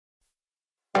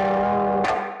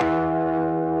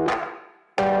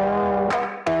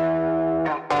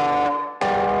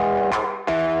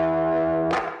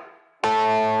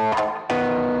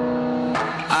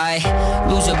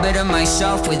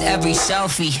myself with every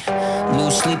selfie.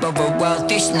 Lose sleep over wealth,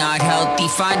 it's not healthy.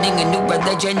 Finding a new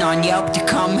religion on Yelp to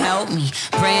come help me.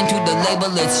 Praying to the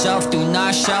label itself, do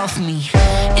not shelf me.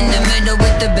 In the middle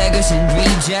with the beggars and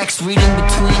rejects, reading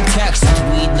between texts,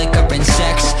 weed, liquor and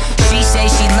sex. She say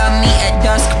she love me at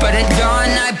dusk, but at dawn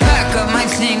I pack up my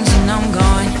things and I'm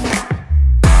gone.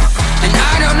 And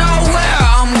I don't know where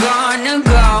I'm gonna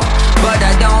go, but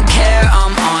I don't care,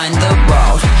 I'm on the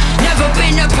road. Never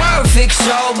been a perfect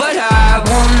soul, but I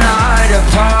will not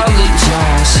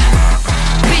apologize.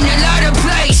 Been a lot of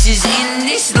places in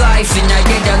this life, and I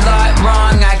did a lot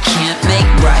wrong I can't make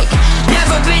right.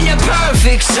 Never been a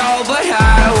perfect soul, but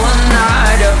I will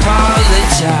not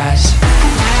apologize.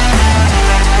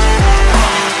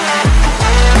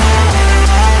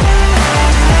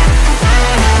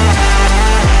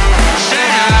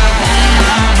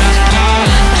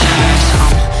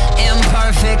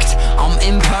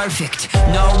 Imperfect,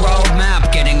 no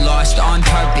roadmap, getting lost on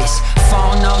purpose.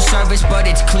 Phone no service, but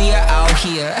it's clear out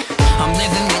here. I'm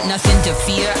living with nothing to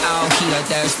fear out here.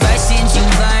 There's lessons you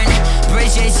learn,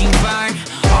 bridges you burn,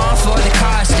 all for the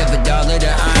cost of $1 to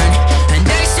earn. And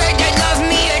they said they love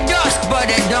me at dusk, but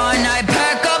at dawn I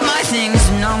pack up my things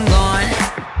and I'm gone.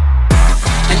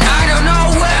 And I don't know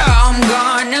where I'm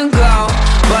gonna go,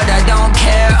 but I don't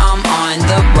care, I'm on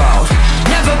the road.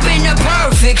 Never been a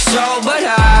perfect soul, but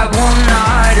I will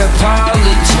not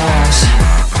apologize.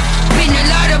 Been a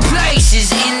lot of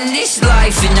places in this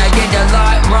life, and I did a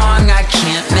lot wrong I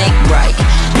can't make right.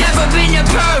 Never been a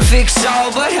perfect soul,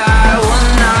 but I will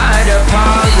not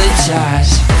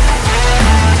apologize.